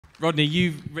Rodney,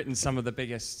 you've written some of the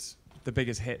biggest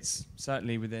hits,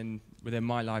 certainly within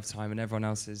my lifetime, and everyone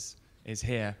else's is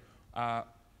here.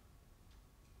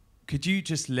 Could you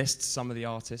just list some of the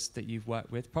artists that you've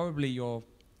worked with? Probably your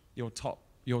top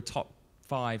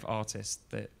 5 artists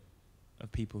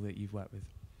of people that you've worked with.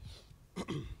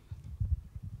 Which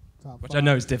 5. I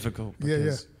know is difficult.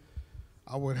 Yeah.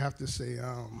 I would have to say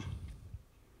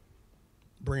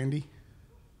Brandy.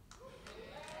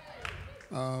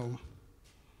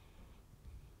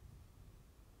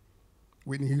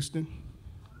 Whitney Houston.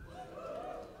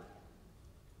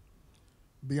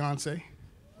 Beyonce.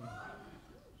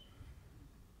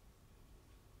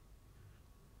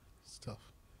 It's tough.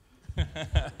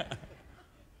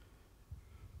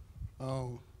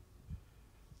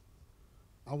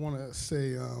 I want to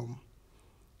say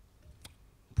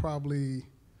probably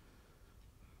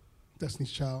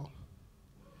Destiny's Child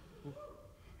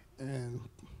and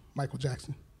Michael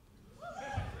Jackson.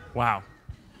 Wow.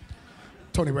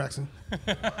 Tony Braxton.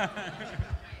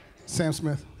 Sam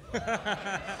Smith.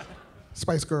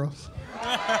 Spice Girls.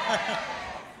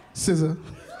 SZA.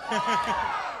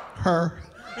 Her.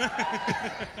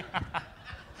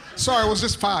 Sorry, it was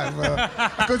just 5. I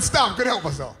couldn't stop. Couldn't help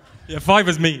myself. Yeah, 5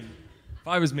 was mean.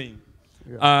 5 was mean.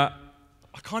 Yeah.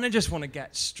 I kind of just want to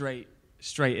get straight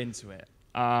into it.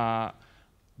 The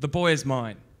Boy Is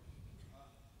Mine.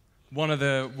 One of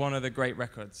the great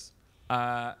records.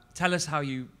 Tell us how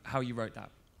you wrote that.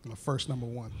 My first number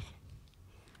one.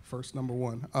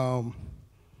 It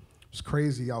was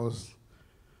crazy. I was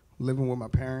living with my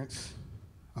parents.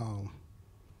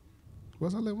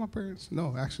 Was I living with my parents?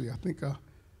 No, actually, I think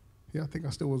I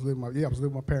still was living with I was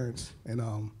living with my parents,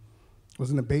 and was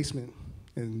in the basement,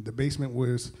 and the basement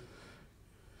was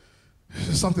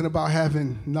just something about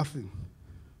having nothing.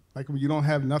 Like when you don't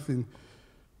have nothing,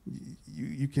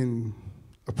 you can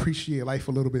appreciate life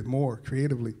a little bit more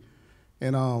creatively.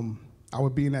 And I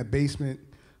would be in that basement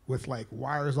with like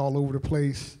wires all over the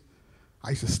place.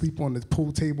 I used to sleep on the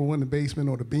pool table in the basement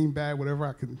or the beanbag, whatever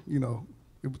I could,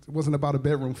 It wasn't about a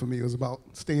bedroom for me. It was about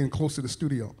staying close to the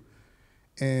studio.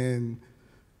 And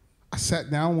I sat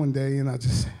down one day and I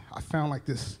found like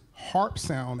this harp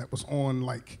sound that was on,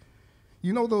 like,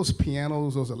 those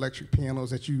pianos, those electric pianos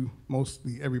that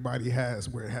mostly everybody has,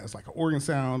 where it has like an organ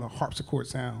sound, a harpsichord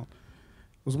sound.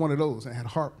 It was one of those. I had a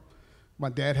harp. My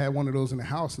dad had one of those in the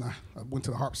house, and I went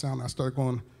to the harp sound and I started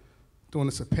doing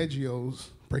the arpeggios,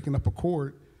 breaking up a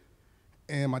chord.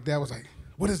 And my dad was like,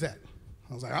 "What is that?"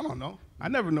 I was like, "I don't know. I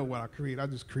never know what I create. I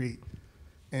just create."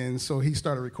 And so he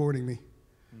started recording me.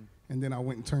 And then I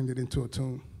went and turned it into a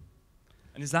tune.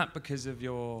 And is that because of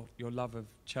your love of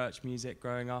church music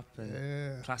growing up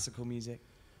and classical music?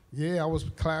 Yeah, I was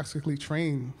classically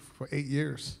trained for 8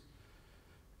 years.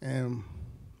 And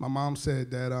my mom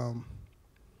said that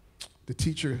the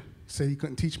teacher said he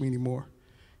couldn't teach me anymore.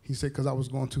 He said because I was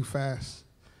going too fast.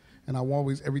 And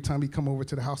every time he'd come over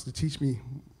to the house to teach me,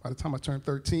 by the time I turned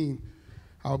 13,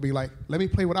 I would be like, "Let me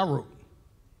play what I wrote."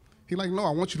 He's like, "No,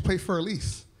 I want you to play Fur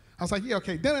Elise." I was like, "Yeah,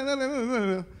 okay, but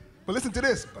listen to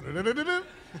this."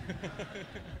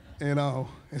 And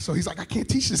so he's like, "I can't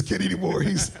teach this kid anymore."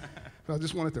 So I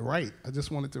just wanted to write.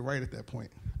 at that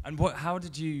point. And how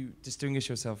did you distinguish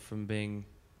yourself from being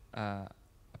a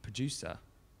producer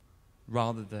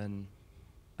rather than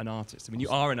an artist? I mean, you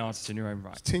are an artist in your own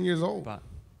right. I was 10 years old.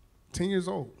 10 years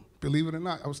old. Believe it or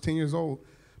not, I was 10 years old.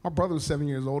 My brother was 7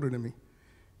 years older than me.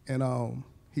 And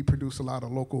he produced a lot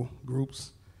of local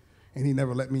groups. And he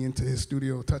never let me into his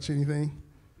studio touch anything.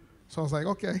 So I was like,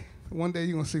 okay, one day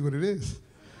you're gonna see what it is.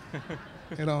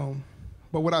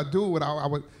 But what I do,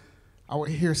 I would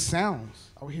hear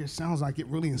sounds. And I get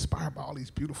really inspired by all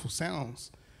these beautiful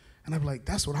sounds. And I'd be like,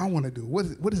 that's what I wanna do.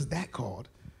 What is that called?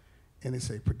 And they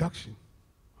say production.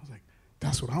 I was like,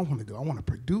 that's what I wanna do. I wanna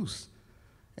produce.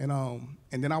 And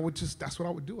then that's what I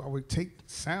would do. I would take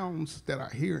sounds that I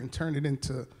hear and turn it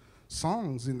into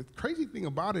songs. And the crazy thing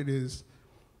about it is,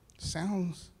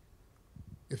 sounds,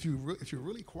 if you're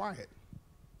really quiet,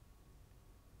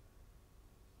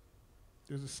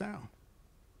 there's a sound.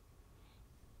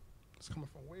 It's coming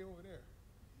from way over there.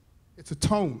 It's a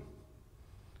tone.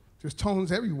 There's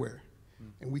tones everywhere.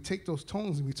 And we take those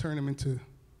tones and we turn them into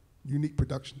unique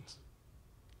productions.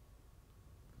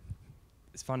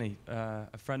 It's funny,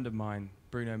 a friend of mine,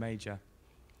 Bruno Major,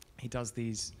 he does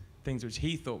these things which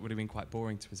he thought would have been quite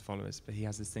boring to his followers, but he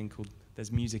has this thing called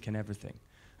There's Music in Everything.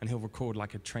 And he'll record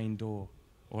like a train door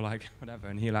or like whatever,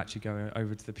 and he'll actually go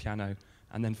over to the piano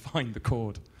and then find the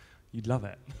chord. You'd love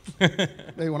it.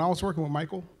 Hey, when I was working with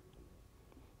Michael,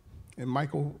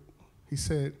 he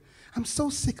said, "I'm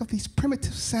so sick of these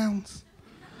primitive sounds."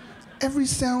 every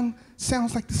sound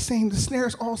sounds like the same. The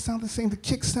snares all sound the same. The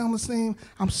kicks sound the same.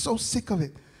 I'm so sick of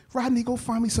it. Rodney, go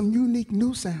find me some unique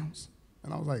new sounds.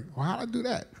 And I was like, well, how'd I do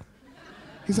that?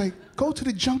 He's like, go to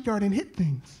the junkyard and hit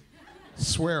things.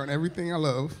 Swear on everything I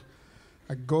love.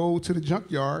 I go to the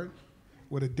junkyard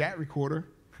with a DAT recorder,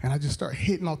 and I just start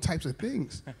hitting all types of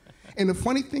things. And the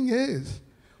funny thing is,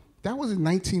 that was in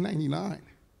 1999.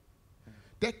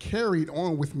 That carried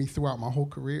on with me throughout my whole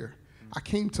career. I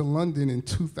came to London in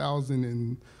 2000,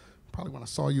 and probably when I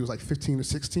saw you, it was like 15 or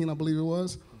 16, I believe it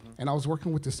was. And I was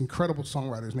working with this incredible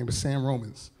songwriter. His name was Sam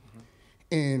Romans.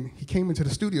 And he came into the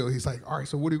studio. He's like, all right,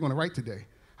 so what are you going to write today?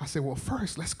 I said, well,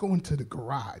 first, let's go into the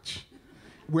garage.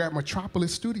 We're at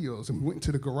Metropolis Studios, and we went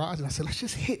into the garage, and I said, let's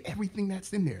just hit everything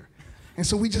that's in there. And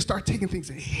so we just started taking things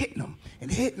and hitting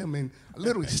them, and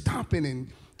literally stomping,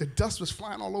 and the dust was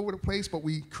flying all over the place, but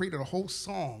we created a whole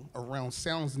song around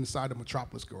sounds inside the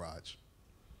Metropolis garage.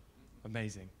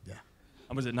 Amazing. Yeah.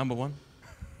 And was it number one?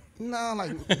 No,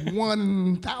 like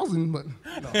 1,000, but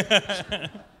no.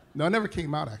 No, it never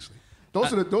came out, actually.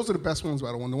 Those are the best ones,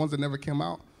 by the way. The ones that never came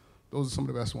out, those are some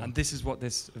of the best ones. And this is what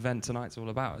this event tonight's all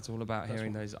about. It's all about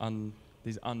hearing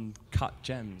these uncut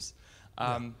gems.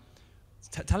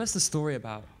 Tell us the story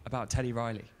about Teddy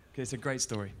Riley, because it's a great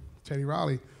story. Teddy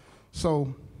Riley.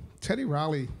 So Teddy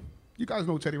Riley, you guys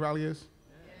know who Teddy Riley is?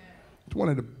 Yeah. He's one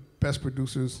of the best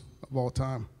producers of all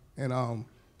time. And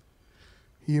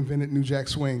he invented New Jack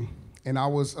Swing. And I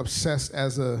was obsessed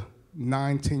as a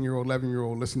 9, 10-year-old,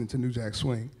 11-year-old listening to New Jack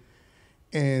Swing.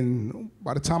 And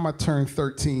by the time I turned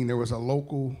 13, there was a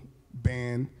local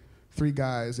band, 3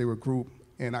 guys, they were a group,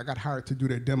 and I got hired to do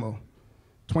their demo.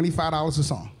 $25 a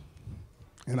song.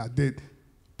 And I did,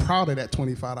 proud of that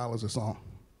 $25 a song,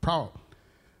 proud.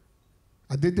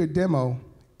 I did their demo,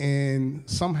 and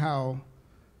somehow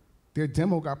their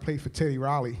demo got played for Teddy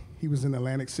Riley. He was in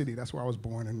Atlantic City, that's where I was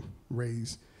born and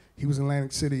raised. He was in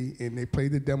Atlantic City, and they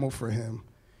played the demo for him.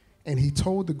 And he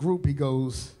told the group, he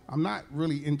goes, I'm not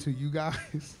really into you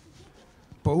guys,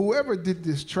 but whoever did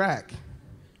this track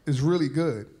is really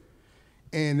good.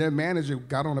 And their manager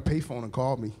got on a payphone and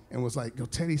called me and was like, yo,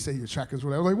 Teddy said your track is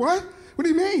really. I was like, what? What do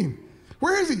you mean?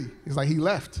 Where is he? He's like, he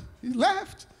left. He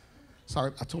left. So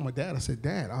I told my dad, I said,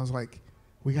 Dad, I was like,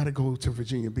 we got to go to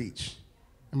Virginia Beach.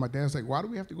 And my dad's like, why do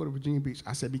we have to go to Virginia Beach?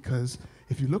 I said, because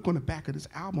if you look on the back of this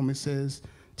album, it says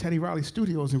Teddy Riley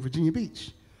Studios in Virginia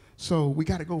Beach. So we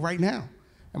got to go right now.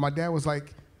 And my dad was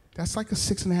like, that's like a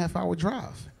 6.5-hour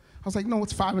drive. I was like, no,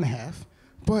 it's 5.5,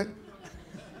 but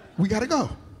we got to go.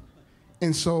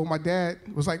 And so my dad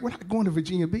was like, we're not going to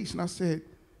Virginia Beach. And I said,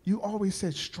 you always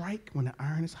said strike when the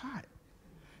iron is hot.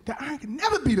 The iron can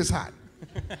never be this hot.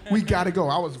 We got to go.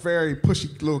 I was a very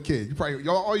pushy little kid. You probably,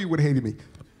 all you would have hated me.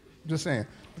 Just saying.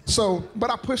 So, but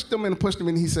I pushed him,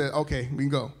 and he said, okay, we can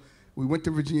go. We went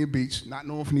to Virginia Beach, not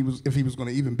knowing if he was going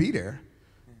to even be there.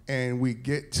 And we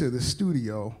get to the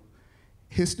studio,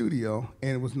 his studio,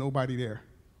 and it was nobody there.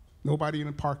 Nobody in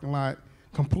the parking lot,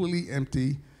 completely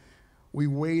empty. We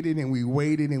waited and we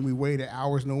waited and we waited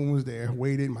hours. No one was there.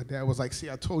 Waited. My dad was like, see,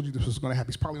 I told you this was going to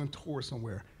happen. He's probably on tour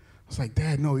somewhere. I was like,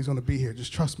 Dad, no, he's going to be here.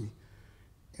 Just trust me.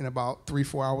 And about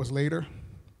 3-4 hours later,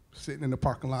 sitting in the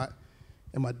parking lot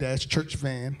in my dad's church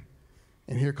van,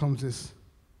 and here comes this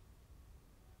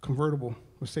convertible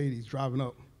Mercedes driving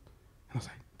up. And I was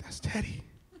like, that's Teddy.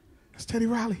 That's Teddy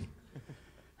Riley.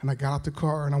 And I got out the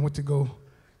car and I went to go,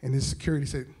 and this security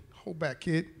said, hold back,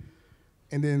 kid.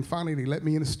 And then finally they let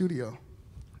me in the studio,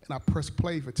 and I pressed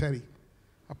play for Teddy.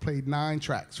 I played 9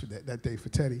 tracks for that day for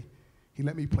Teddy. He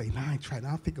let me play 9 tracks.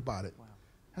 Now think about it. Wow.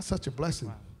 That's such a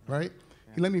blessing, right?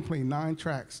 Yeah. He let me play 9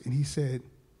 tracks, and he said,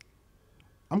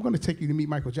 I'm going to take you to meet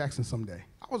Michael Jackson someday.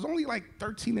 I was only like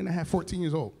 13 and a half, 14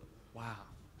 years old. Wow.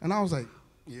 And I was like,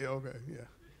 yeah, okay, yeah.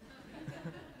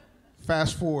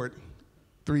 Fast forward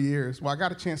 3 years. Well, I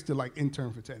got a chance to like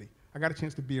intern for Teddy. I got a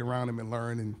chance to be around him and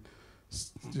learn and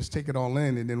just take it all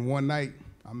in. And then one night,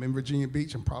 I'm in Virginia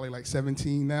Beach. I'm probably like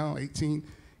 17 now, 18.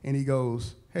 And he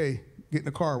goes, hey, get in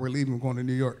the car. We're leaving. We're going to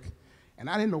New York. And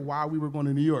I didn't know why we were going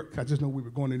to New York. I just know we were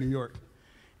going to New York.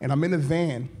 And I'm in a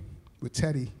van with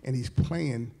Teddy, and he's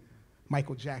playing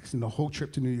Michael Jackson the whole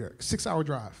trip to New York. 6-hour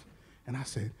drive. And I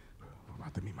said, we're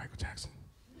about to meet Michael Jackson.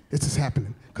 This is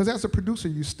happening. Because as a producer,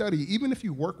 you study. Even if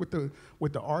you work with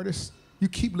the artist, you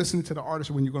keep listening to the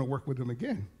artist when you're going to work with them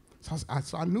again. So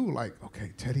I knew, like,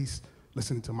 okay, Teddy's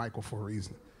listening to Michael for a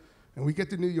reason. And we get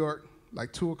to New York,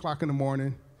 like 2 o'clock in the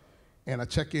morning, and I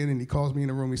check in, and he calls me in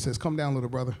the room. He says, come down, little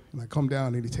brother. And I come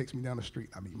down, and he takes me down the street.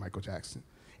 I meet Michael Jackson.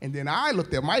 And then I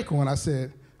looked at Michael, and I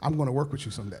said, I'm going to work with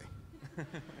you someday.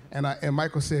 and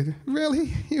Michael said,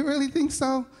 really? You really think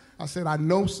so? I said, I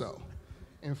know so.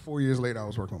 And 4 years later, I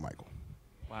was working with Michael.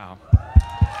 Wow.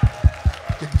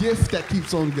 The gift that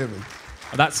keeps on giving.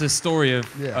 That's a story of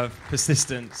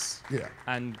persistence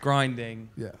and grinding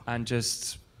and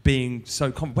just being so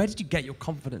confident. Where did you get your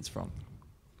confidence from?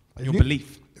 Your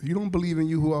belief? If you don't believe in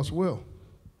you, who else will?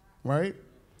 Right?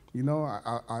 You know,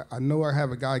 I know I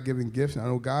have a God-given gift, and I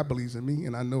know God believes in me,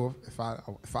 and I know if I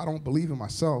don't believe in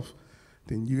myself,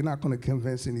 then you're not going to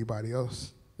convince anybody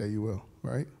else that you will,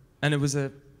 right? And it was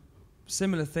a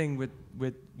similar thing with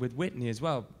Whitney as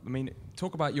well. I mean,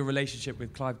 talk about your relationship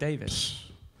with Clive Davis.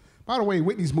 By the way,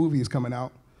 Whitney's movie is coming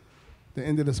out the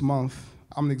end of this month.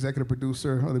 I'm the executive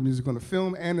producer of the music on the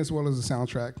film and as well as the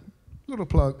soundtrack. Little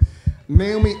plug.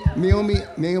 Naomi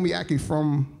Aki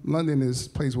from London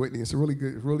plays Whitney. It's a really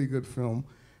good film.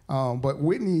 But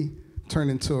Whitney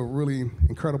turned into a really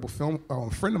incredible film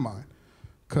friend of mine,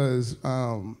 because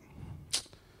Clive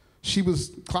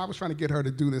was trying to get her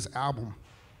to do this album.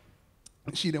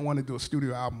 She didn't want to do a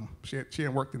studio album. She had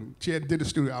did a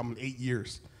studio album in 8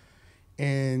 years.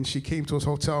 And she came to his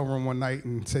hotel room one night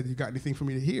and said, "You got anything for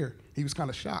me to hear?" He was kind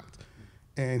of shocked.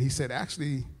 And he said,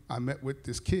 "Actually, I met with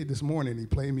this kid this morning. He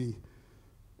played me,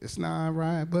 it's not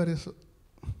right, but it's..."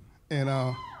 And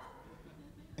all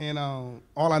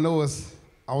I know is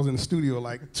I was in the studio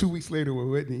like 2 weeks later with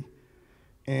Whitney.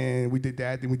 And we did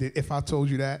that. Then we did If I Told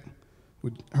You That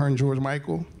with her and George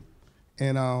Michael.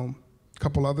 And a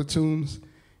couple other tunes.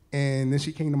 And then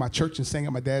she came to my church and sang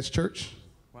at my dad's church.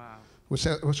 Which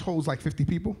holds like 50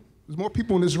 people. There's more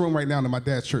people in this room right now than my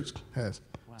dad's church has.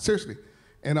 Wow. Seriously.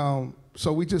 And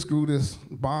so we just grew this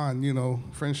bond, you know,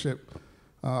 friendship.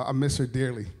 I miss her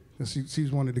dearly.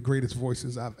 She's one of the greatest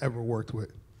voices I've ever worked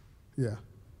with. Yeah.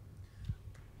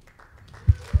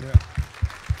 Yeah.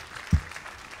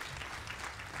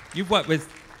 You've worked with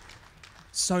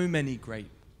so many great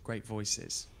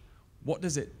voices. What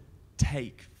does it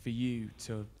take for you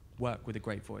to work with a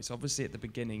great voice? Obviously, at the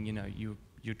beginning, you know,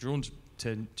 you're drawn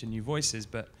to new voices,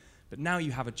 but now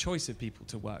you have a choice of people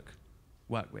to work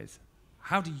with.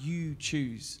 How do you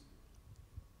choose?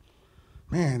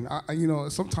 Man, you know,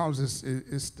 sometimes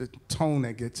it's the tone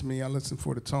that gets me. I listen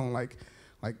for the tone, like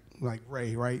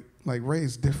Ray, right? Like Ray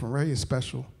is different. Ray is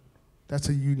special. That's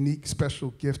a unique, special,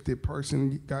 gifted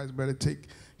person. You guys better take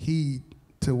heed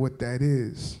to what that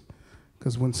is,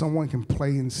 because when someone can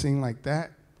play and sing like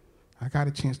that, I got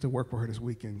a chance to work with her this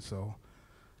weekend, so.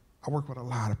 I work with a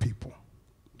lot of people.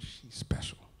 She's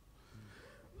special.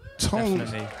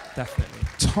 Tones. Definitely.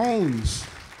 Tones.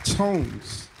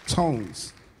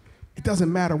 It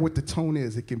doesn't matter what the tone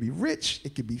is. It can be rich,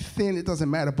 it can be thin, it doesn't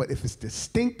matter, but if it's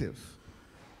distinctive,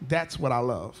 that's what I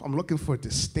love. I'm looking for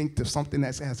distinctive, something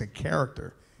that has a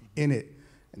character in it.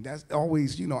 And that's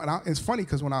always, you know, and it's funny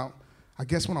because when I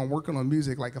guess when I'm working on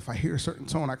music, like if I hear a certain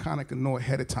tone, I kind of can know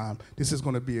ahead of time, this is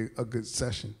going to be a good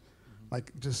session. I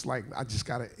just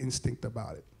got an instinct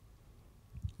about it.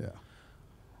 Yeah.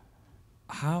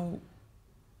 How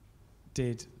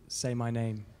did Say My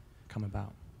Name come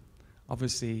about?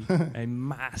 Obviously, a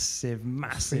massive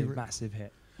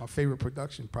hit. My favorite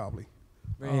production, probably.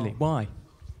 Really? Why?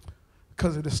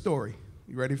 Because of the story.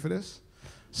 You ready for this?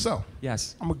 So.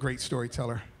 Yes. I'm a great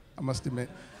storyteller, I must admit.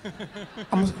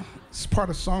 It's part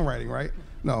of songwriting, right?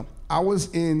 No, I was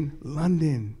in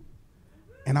London.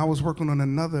 And I was working on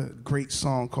another great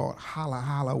song called Holla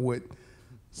Holla with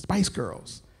Spice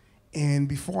Girls. And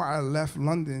before I left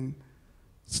London,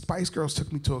 Spice Girls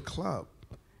took me to a club.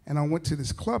 And I went to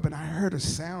this club and I heard a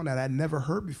sound that I'd never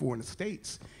heard before in the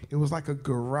States. It was like a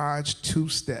garage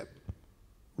two-step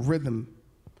rhythm.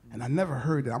 And I never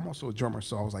heard it. I'm also a drummer,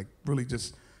 so I was like really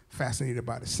just fascinated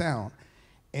by the sound.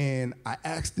 And I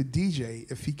asked the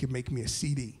DJ if he could make me a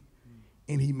CD.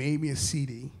 And he made me a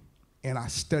CD. And I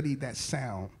studied that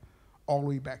sound all the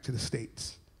way back to the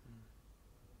States.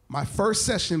 My first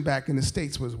session back in the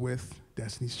States was with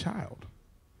Destiny's Child.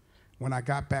 When I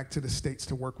got back to the States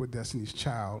to work with Destiny's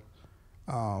Child,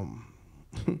 I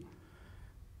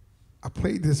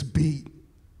played this beat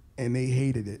and they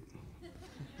hated it.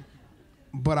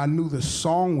 But I knew the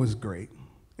song was great.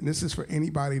 And this is for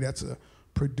anybody that's a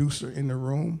producer in the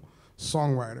room,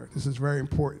 songwriter. This is very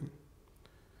important.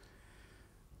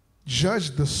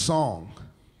 Judge the song.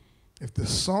 If the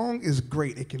song is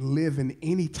great, it can live in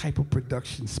any type of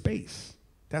production space.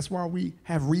 That's why we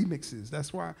have remixes.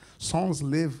 That's why songs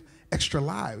live extra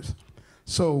lives.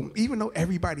 So even though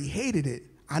everybody hated it,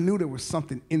 I knew there was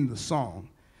something in the song.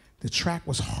 The track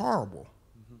was horrible,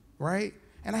 right?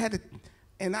 And I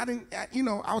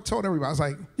told everybody, I was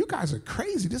like, you guys are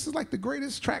crazy. This is like the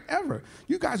greatest track ever.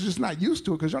 You guys are just not used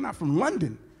to it because you're not from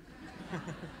London.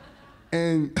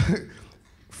 And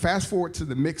fast forward to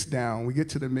the mix down. We get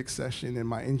to the mix session, and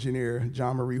my engineer,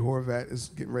 John Marie Horvat, is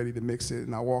getting ready to mix it.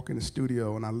 And I walk in the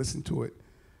studio, and I listen to it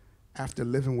after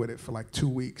living with it for like 2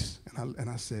 weeks. And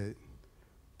I said,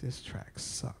 this track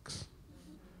sucks.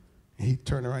 And he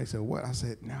turned around and said, what? I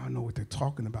said, now I know what they're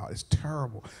talking about. It's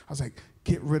terrible. I was like,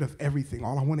 get rid of everything.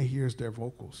 All I want to hear is their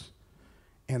vocals.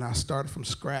 And I started from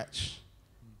scratch,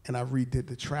 and I redid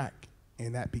the track.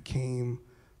 And that became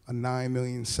a 9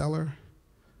 million seller.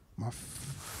 My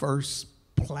first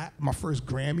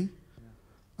Grammy.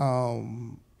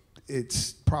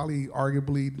 It's probably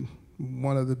arguably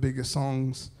one of the biggest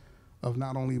songs of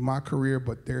not only my career,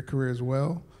 but their career as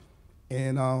well.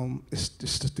 And it's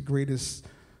just the greatest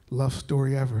love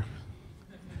story ever.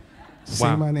 Wow.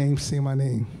 Say my name, say my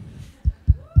name.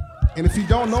 And if you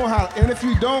don't know how, if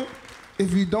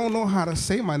you don't know how to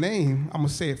say my name, I'm gonna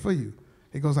say it for you.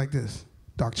 It goes like this: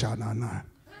 Darkchild 99.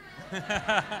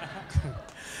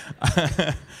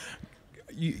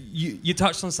 You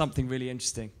touched on something really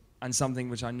interesting, and something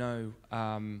which I know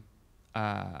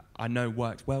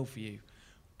worked well for you,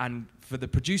 and for the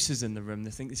producers in the room.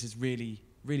 They think this is really,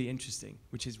 really interesting,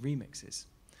 which is remixes,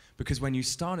 because when you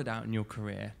started out in your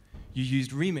career, you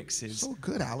used remixes. So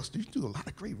good, Alistair. You do a lot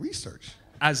of great research.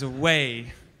 As a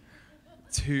way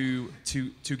to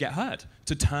get heard,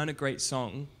 to turn a great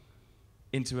song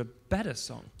into a better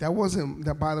song. That wasn't,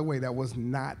 by the way, that was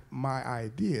not my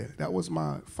idea. That was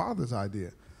my father's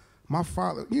idea. My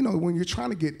father, you know, when you're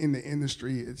trying to get in the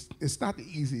industry, it's not the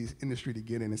easiest industry to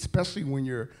get in, especially when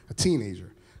you're a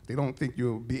teenager. They don't think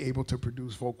you'll be able to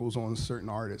produce vocals on certain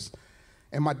artists.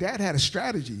 And my dad had a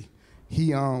strategy.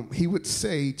 He would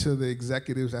say to the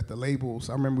executives at the labels,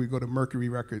 I remember we go to Mercury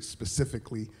Records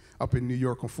specifically up in New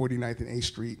York on 49th and 8th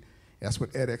Street. That's when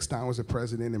Ed Eckstein was the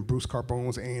president and Bruce Carbone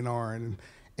was A&R.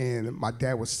 And my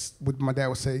dad would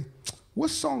say, what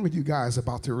song are you guys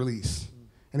about to release?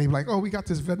 And he'd be like, oh, we got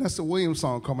this Vanessa Williams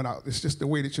song coming out. It's just The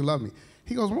Way That You Love Me.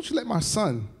 He goes, why don't you let my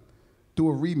son do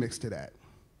a remix to that?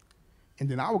 And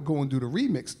then I would go and do the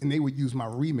remix, and they would use my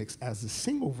remix as the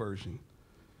single version.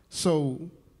 So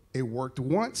it worked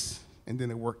once, and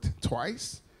then it worked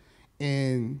twice,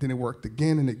 and then it worked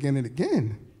again and again and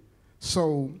again.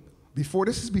 So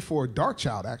this is before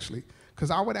Darkchild, actually,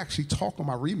 because I would actually talk on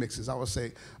my remixes. I would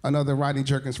say, another Rodney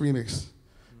Jerkins remix,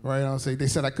 right? I would say, they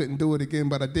said I couldn't do it again,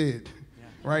 but I did,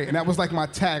 right? And that was like my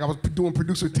tag. I was doing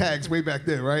producer tags way back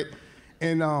then, right?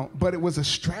 And but it was a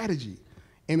strategy,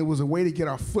 and it was a way to get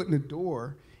our foot in the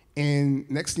door. And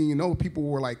next thing you know, people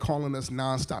were like calling us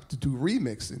nonstop to do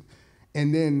remixing.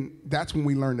 And then that's when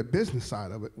we learned the business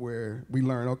side of it, where we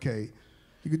learned, okay,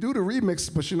 you can do the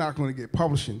remix, but you're not going to get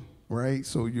publishing, right?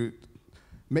 So you're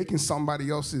making somebody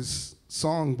else's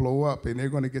song blow up, and they're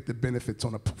going to get the benefits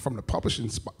from the publishing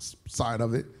side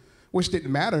of it, which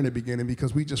didn't matter in the beginning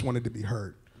because we just wanted to be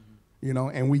heard, you know,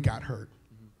 and we got heard.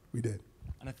 We did.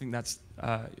 And I think that's,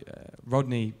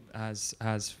 Rodney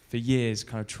has for years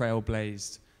kind of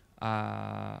trailblazed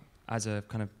as a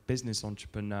kind of business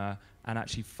entrepreneur and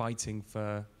actually fighting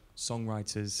for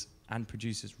songwriters and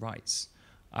producers' rights.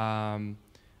 Do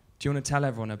you want to tell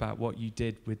everyone about what you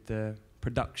did with the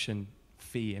production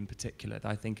fee in particular that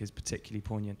I think is particularly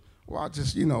poignant? Well,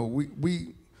 just, you know,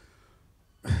 we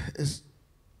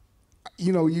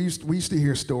used to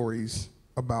hear stories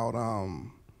about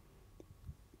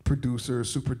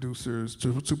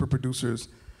super producers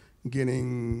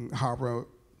getting however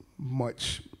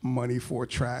much money for a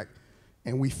track,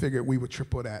 and we figured we would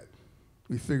triple that.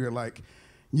 We figured, like,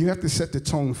 you have to set the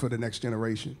tone for the next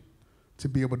generation to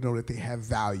be able to know that they have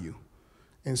value.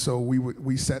 And so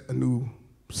we set a new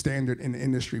standard in the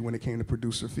industry when it came to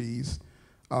producer fees.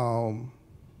 And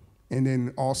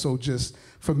then also just,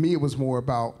 for me, it was more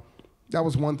about, that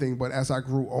was one thing, but as I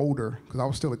grew older, because I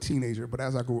was still a teenager, but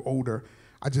as I grew older,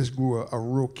 I just grew a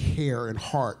real care and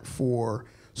heart for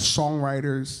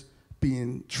songwriters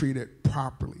being treated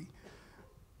properly,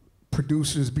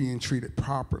 producers being treated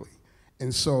properly.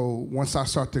 And so once I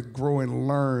started to grow and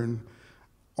learn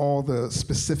all the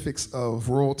specifics of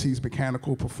royalties,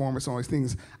 mechanical performance, all these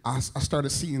things, I started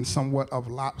seeing somewhat of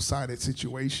lopsided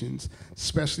situations,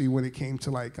 especially when it came to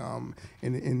like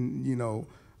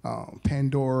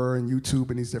Pandora and YouTube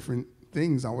and these different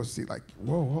things. I was like,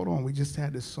 whoa, hold on, we just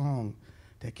had this song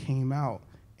that came out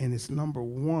and it's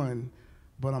 #1,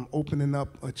 but I'm opening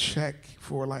up a check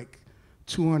for like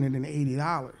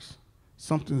 $280.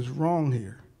 Something's wrong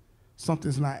here.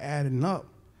 Something's not adding up.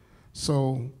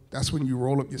 So that's when you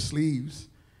roll up your sleeves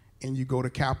and you go to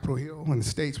Capitol Hill. In the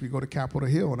States, we go to Capitol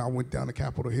Hill, and I went down to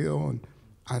Capitol Hill, and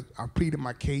I pleaded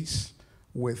my case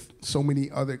with so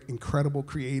many other incredible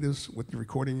creatives with the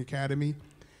Recording Academy,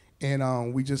 and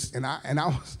I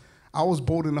I was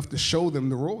bold enough to show them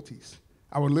the royalties.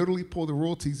 I would literally pull the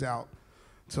royalties out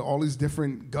to all these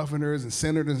different governors and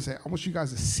senators and say, I want you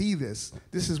guys to see this.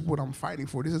 This is what I'm fighting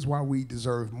for. This is why we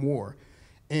deserve more.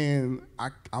 And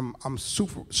I'm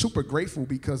super grateful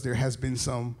because there has been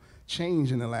some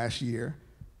change in the last year.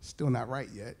 Still not right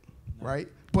yet, right?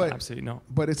 But absolutely not.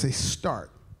 But it's a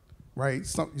start, right?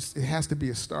 It has to be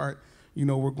a start. You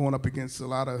know, we're going up against a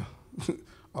lot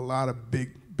of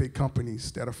big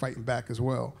companies that are fighting back as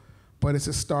well. But it's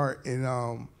a start, and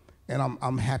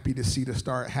I'm happy to see the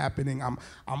start happening.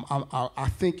 I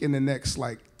think in the next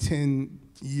like 10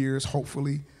 years,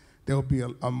 hopefully, there'll be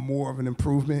a more of an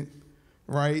improvement.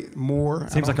 Right, more.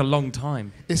 Seems like a long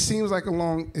time. It seems like a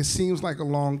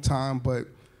long time, but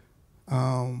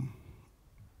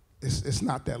it's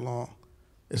not that long.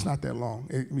 It's not that long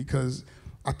because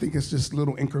I think it's just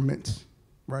little increments.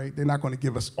 Right, they're not going to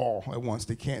give us all at once.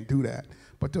 They can't do that,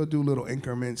 but they'll do little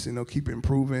increments and they'll keep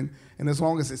improving. And as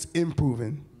long as it's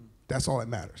improving, that's all that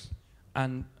matters.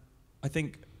 And I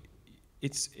think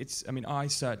it's. I mean, I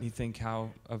certainly think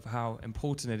how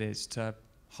important it is to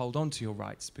hold on to your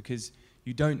rights, because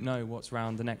you don't know what's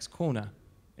around the next corner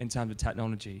in terms of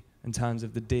technology, in terms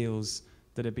of the deals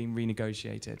that have been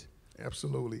renegotiated.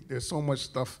 Absolutely. There's so much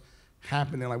stuff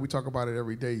happening. Like, we talk about it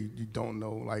every day. You don't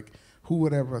know. Like, who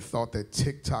would ever have thought that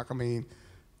TikTok, I mean,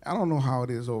 I don't know how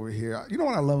it is over here. You know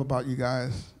what I love about you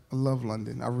guys? I love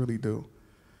London. I really do.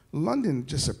 London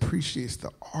just appreciates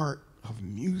the art of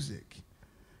music.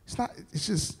 It's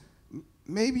just,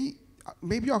 maybe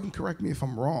y'all can correct me if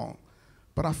I'm wrong,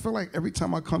 but I feel like every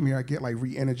time I come here, I get like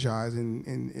re-energized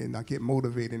and I get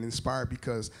motivated and inspired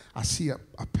because I see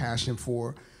a passion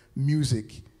for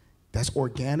music that's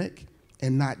organic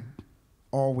and not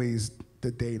always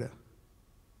the data,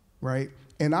 right?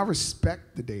 And I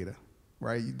respect the data,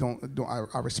 right?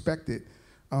 I respect it,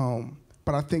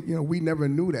 but I think, you know, we never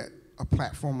knew that a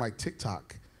platform like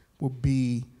TikTok would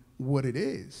be what it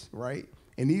is, right?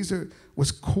 And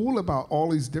what's cool about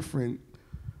all these different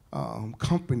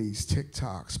companies,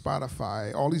 TikTok,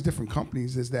 Spotify, all these different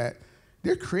companies, is that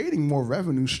they're creating more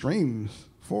revenue streams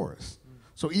for us.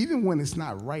 So even when it's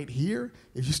not right here,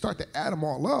 if you start to add them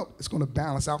all up, it's going to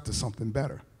balance out to something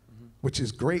better, which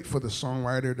is great for the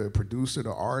songwriter, the producer,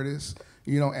 the artist,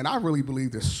 you know. And I really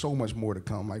believe there's so much more to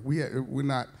come. Like we're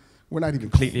not even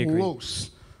completely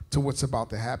close to what's about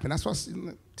to happen. That's why I see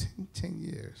in 10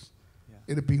 years.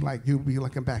 It'll be like, you'll be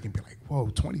looking back and be like, whoa,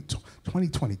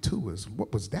 2022 is,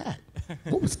 what was that?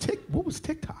 What was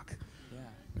TikTok?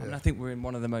 Yeah. And I think we're in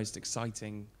one of the most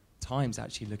exciting times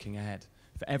actually looking ahead.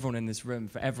 For everyone in this room,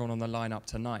 for everyone on the lineup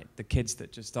tonight, the kids that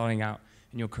are just starting out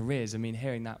in your careers. I mean,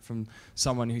 hearing that from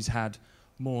someone who's had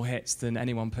more hits than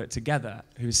anyone put together,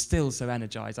 who's still so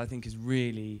energized, I think is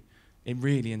really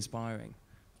inspiring.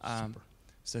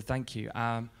 So thank you.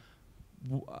 Can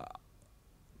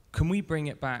we bring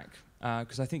it back?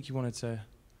 Because I think you wanted to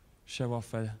show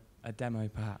off a demo,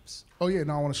 perhaps. Oh, yeah,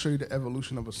 no, I want to show you the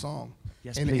evolution of a song.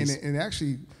 Yes, please. And it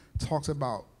actually talks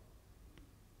about,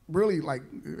 really, like,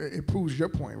 it proves your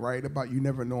point, right, about you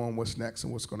never knowing what's next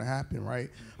and what's going to happen,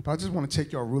 right? But I just want to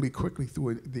take y'all really quickly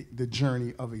through the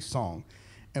journey of a song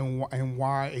and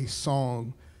why a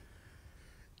song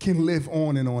can live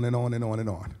on and on and on and on and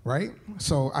on, right?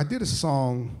 So I did a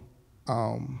song,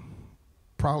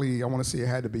 probably, I want to say it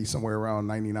had to be somewhere around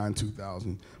 99,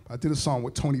 2000. I did a song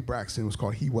with Tony Braxton. It was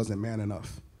called He Wasn't Man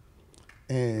Enough.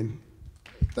 And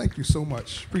thank you so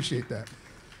much. Appreciate that.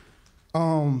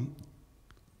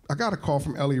 I got a call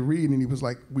from Ellie Reed, and he was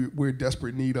like, we're in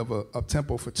desperate need of a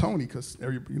tempo for Tony, because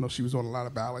she was on a lot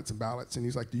of ballads. And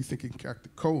he's like, do you think you can crack the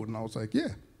code? And I was like, yeah.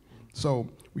 So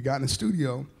we got in the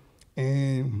studio,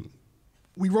 and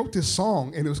we wrote this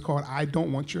song, and it was called I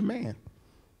Don't Want Your Man.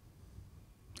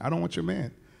 I Don't Want Your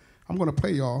Man. I'm going to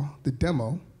play y'all the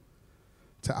demo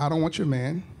to I Don't Want Your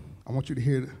Man. I want you to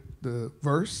hear the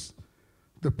verse,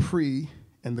 the pre,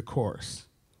 and the chorus.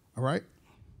 All right?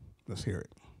 Let's hear it.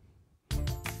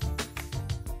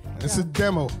 This is a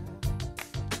demo.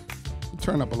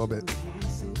 Turn up a little bit.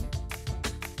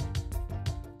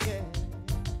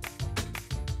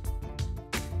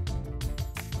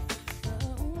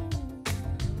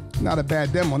 Not a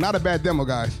bad demo. Not a bad demo,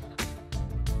 guys.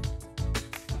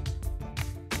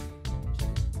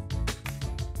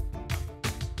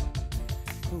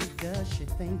 Who does she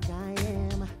think I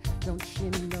am? Don't she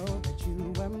know that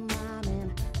you were my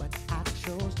man? But I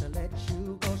chose to let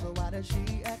you go, so why does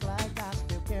she act like I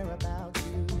still care about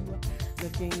you?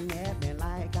 Looking at me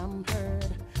like I'm heard,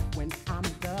 when I'm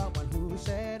the one who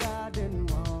said I didn't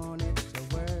want it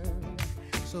to work,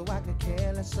 so I could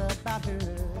care less about her.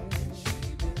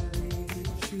 She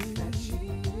believes that she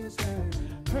is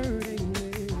hurting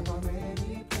me.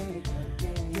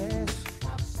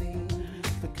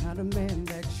 kind of man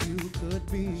that you could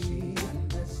be. She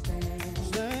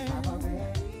understands. I've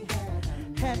already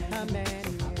had her man.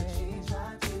 She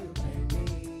tried to play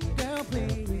me. Girl,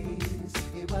 please,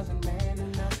 it wasn't man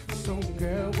enough. So,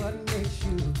 girl, what makes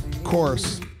you think?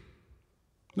 Chorus.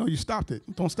 No, you stopped it.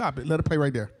 Don't stop it. Let it play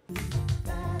right there.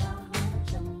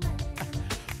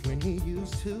 When he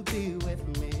used to be with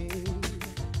me.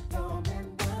 Your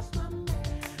man was my man.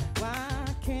 Why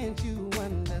can't you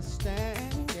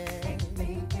understand? Ain't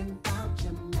thinking about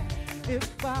your man.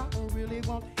 If I really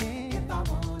want him, if I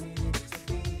wanted it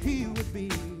to be, he would still be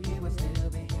here with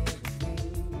me.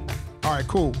 All right,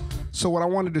 cool. So what I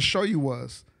wanted to show you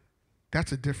was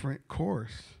that's a different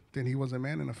chorus than He Wasn't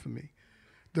Man Enough for Me.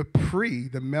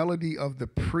 The melody of the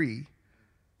pre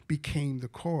became the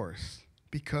chorus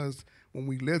because when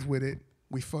we lived with it,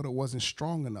 we felt it wasn't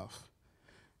strong enough.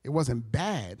 It wasn't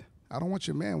bad. I Don't Want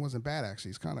Your Man wasn't bad,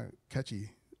 actually. It's kind of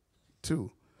catchy, too.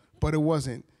 But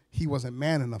he wasn't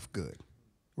man enough good,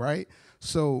 right?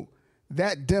 So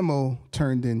that demo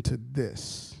turned into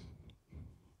this.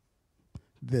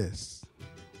 This.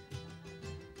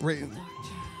 Right.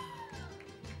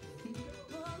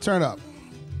 Turn up.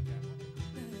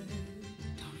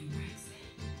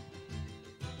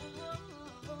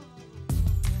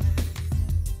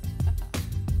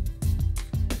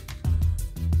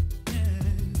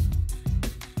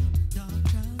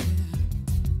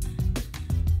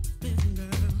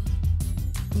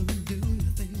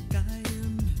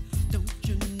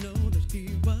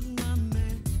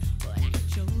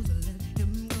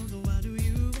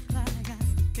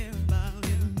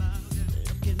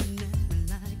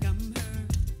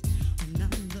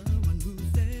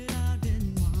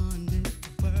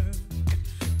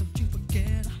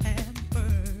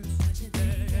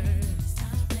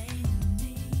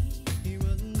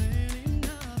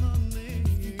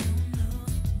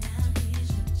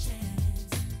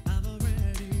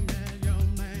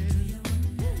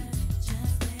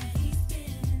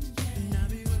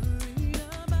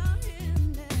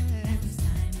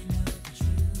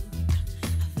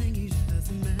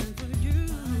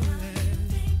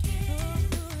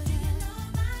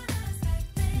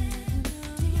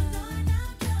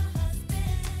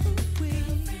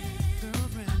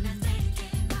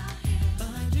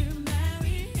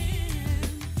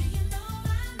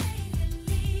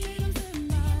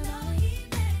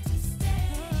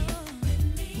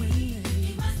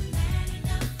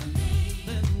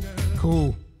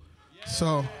 Cool.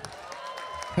 So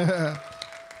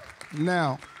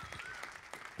now,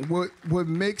 what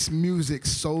makes music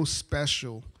so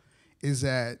special is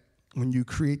that when you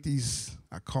create these,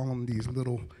 I call them these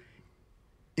little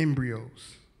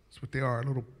embryos. That's what they are,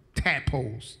 little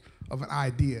tadpoles of an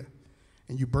idea.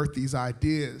 And you birth these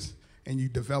ideas and you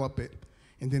develop it,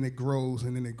 and then it grows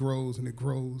and then it grows and it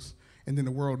grows, and then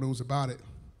the world knows about it,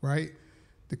 right?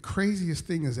 The craziest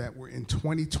thing is that we're in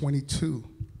 2022,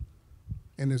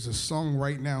 and there's a song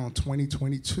right now in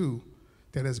 2022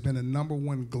 that has been a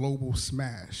 #1 global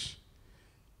smash,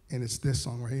 and it's this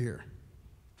song right here.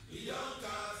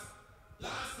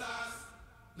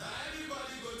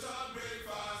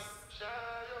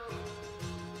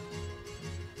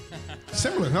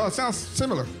 Similar, no, it sounds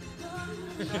similar.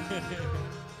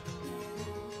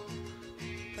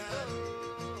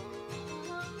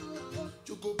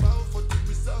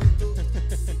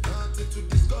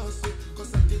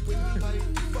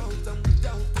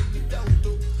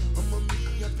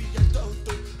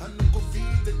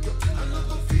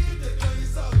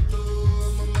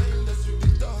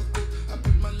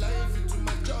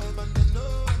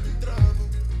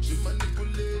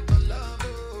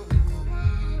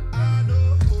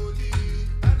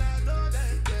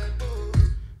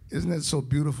 Isn't it so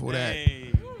beautiful that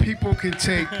people can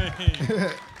take,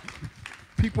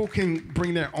 people can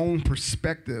bring their own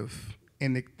perspective,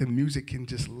 and the music can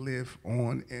just live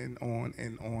on and on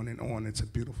and on and on. It's a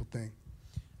beautiful thing.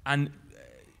 And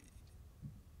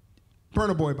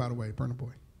Burna Boy, by the way, Burna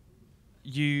Boy.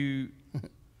 You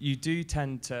do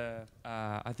tend to,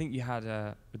 I think you had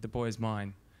with The Boy Is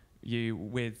Mine,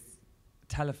 with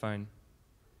Telephone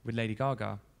with Lady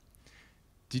Gaga.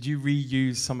 Did you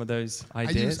reuse some of those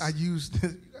ideas? I used you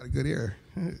got a good ear.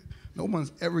 No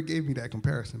one's ever gave me that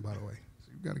comparison, by the way.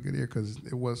 So you got a good ear, because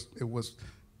it was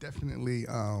definitely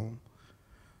a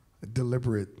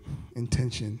deliberate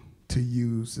intention to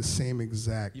use the same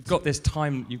exact. You've got this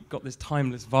timeless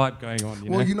vibe going on.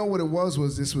 Well, you know what it was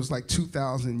this was like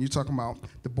 2000. You're talking about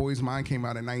The Boy's Mind came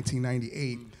out in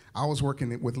 1998. I was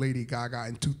working with Lady Gaga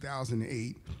in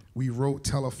 2008. We wrote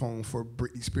Telephone for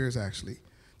Britney Spears, actually.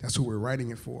 That's who we were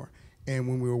writing it for. And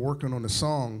when we were working on the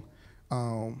song,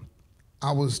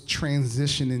 I was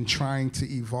transitioning, trying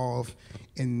to evolve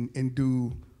and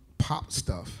do pop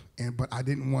stuff, but I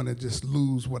didn't want to just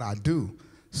lose what I do.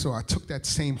 So I took that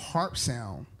same harp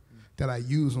sound that I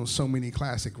use on so many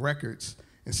classic records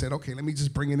and said, okay, let me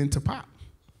just bring it into pop.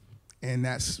 And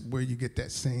that's where you get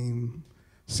that same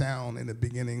sound in the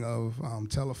beginning of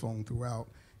Telephone throughout.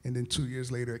 And then 2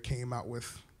 years later, it came out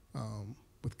with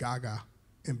Gaga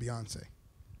and Beyonce.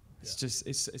 It's just,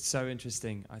 it's so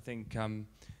interesting. I think, you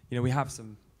know, we have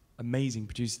some amazing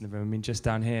producers in the room. I mean, just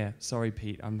down here, sorry,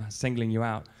 Pete, I'm singling you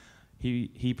out.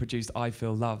 He produced I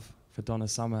Feel Love for Donna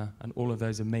Summer and all of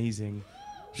those amazing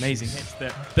hits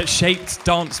that shaped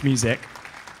dance music.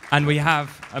 And we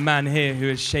have a man here who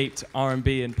has shaped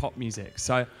R&B and pop music.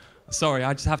 So, sorry,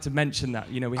 I just have to mention that.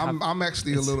 You know, I'm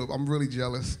actually I'm really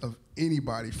jealous of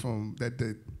anybody from that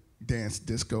did dance,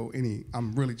 disco,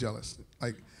 I'm really jealous.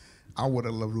 Like, I would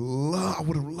have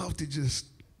loved to just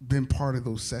been part of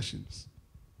those sessions,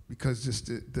 because just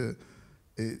the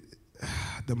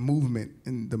movement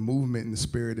and the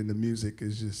spirit and the music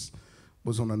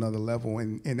was on another level,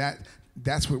 and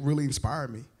that's what really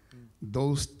inspired me.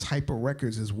 Those type of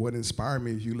records is what inspired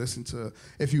me. If you listen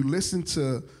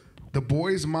to The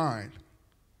Boy's Mind,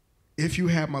 If You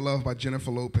Had My Love by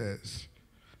Jennifer Lopez,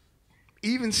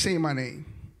 even Say My Name,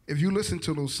 if you listen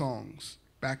to those songs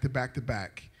back to back to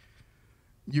back,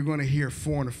 you're gonna hear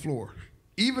Four on the Floor.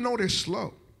 Even though they're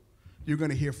slow, you're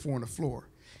gonna hear Four on the Floor.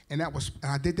 And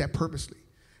I did that purposely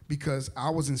because I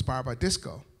was inspired by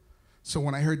disco. So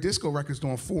when I heard disco records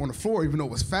doing Four on the Floor, even though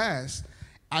it was fast,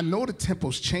 I know the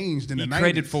tempos changed in the 90s. You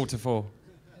created 4-4.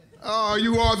 Oh,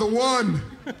 you are the one.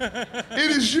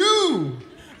 It is you.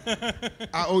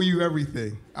 I owe you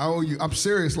everything. I owe you. I'm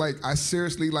serious. Like, I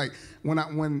seriously, like, when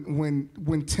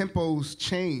tempos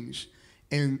change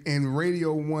and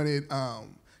radio wanted,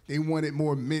 they wanted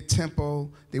more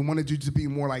mid-tempo. They wanted you to be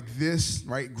more like this,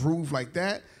 right? Groove like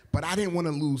that. But I didn't want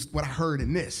to lose what I heard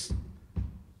in this.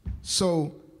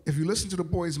 So if you listen to The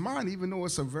Boy's Mind, even though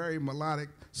it's a very melodic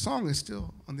song, it's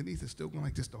still underneath. It's still going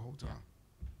like this the whole time.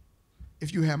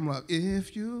 If you have my love,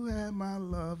 if you have my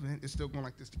love, and it's still going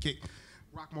like this. The kick,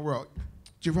 rock my world.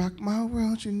 You rock my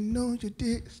world, you know you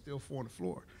did. It's still Four on the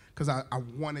Floor, because I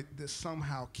wanted to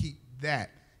somehow keep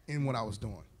that in what I was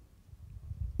doing.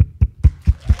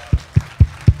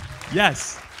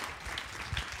 Yes.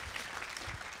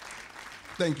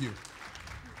 Thank you.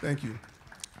 Thank you.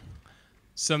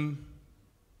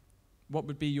 What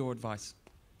would be your advice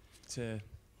to the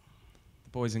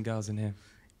boys and girls in here?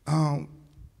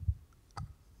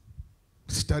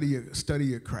 Study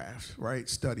your craft, right?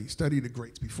 Study the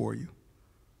greats before you.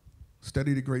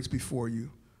 Study the greats before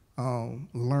you.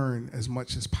 Learn as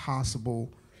much as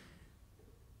possible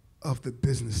of the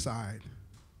business side,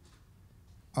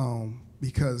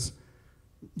 because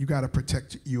you got to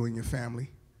protect you and your family.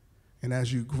 And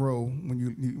as you grow,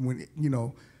 when you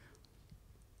know,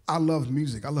 I love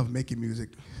music. I love making music.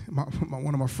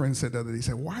 One of my friends said the other day, he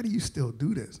said, "Why do you still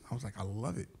do this?" I was like, "I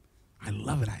love it. I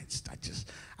love it. I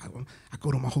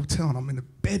go to my hotel and I'm in the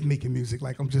bed making music.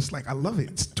 Like, I'm just like, I love it.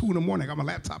 It's 2 in the morning. I got my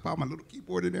laptop out, my little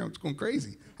keyboard in there. I'm just going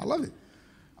crazy. I love it.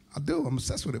 I do. I'm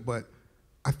obsessed with it. But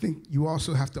I think you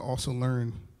also have to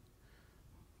learn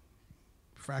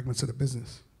fragments of the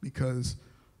business, because,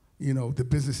 you know, the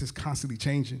business is constantly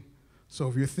changing. So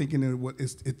if you're thinking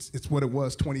that it's what it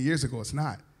was 20 years ago, it's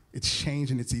not. It's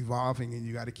changing, it's evolving, and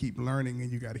you got to keep learning, and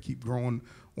you got to keep growing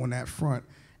on that front.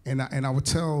 And I would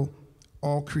tell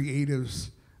all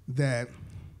creatives that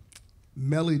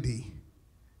melody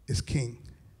is king.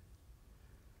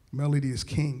 Melody is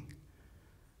king.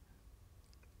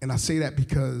 And I say that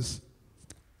because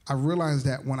I realized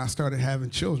that when I started having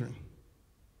children,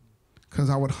 because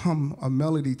I would hum a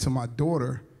melody to my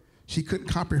daughter. She couldn't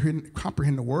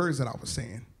comprehend the words that I was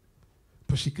saying,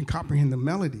 but she can comprehend the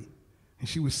melody. And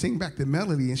she would sing back the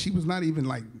melody, and she was not even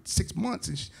like 6 months.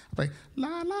 And I was like,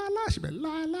 la, la, la. She'd be like,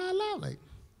 la, la, la. Like,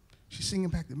 she's singing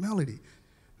back the melody.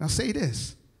 Now say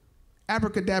this.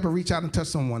 Abracadabra, reach out and touch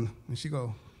someone. And she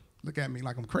go, look at me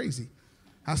like I'm crazy.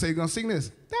 I say, you gonna sing this?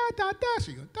 Da, da, da.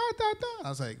 She go, da, da, da. I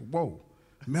was like, whoa,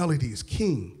 melody is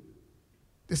king.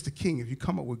 It's the king. If you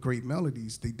come up with great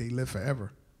melodies, they live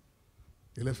forever.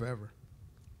 They live forever.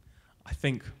 I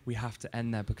think we have to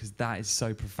end there, because that is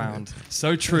so profound,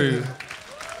 so true.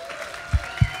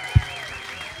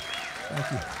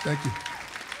 Thank you. Thank you.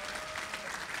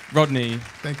 Rodney.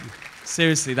 Thank you.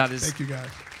 Seriously, that is. Thank you, guys.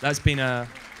 That's been a.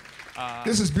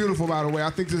 This is beautiful, by the way. I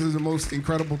think this is the most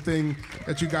incredible thing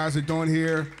that you guys are doing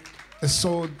here.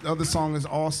 The other song is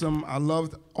awesome. I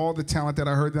loved all the talent that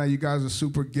I heard tonight. You guys are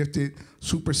super gifted,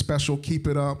 super special. Keep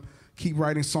it up. Keep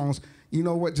writing songs. you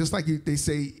know what? Just like they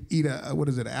say, eat what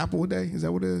is it, an apple a day? Is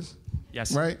that what it is?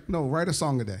 Yes. Right? No, write a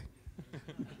song a day.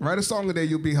 Write a song a day,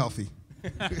 you'll be healthy.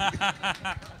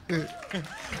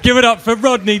 Give it up for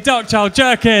Rodney, Darkchild,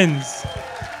 Jerkins.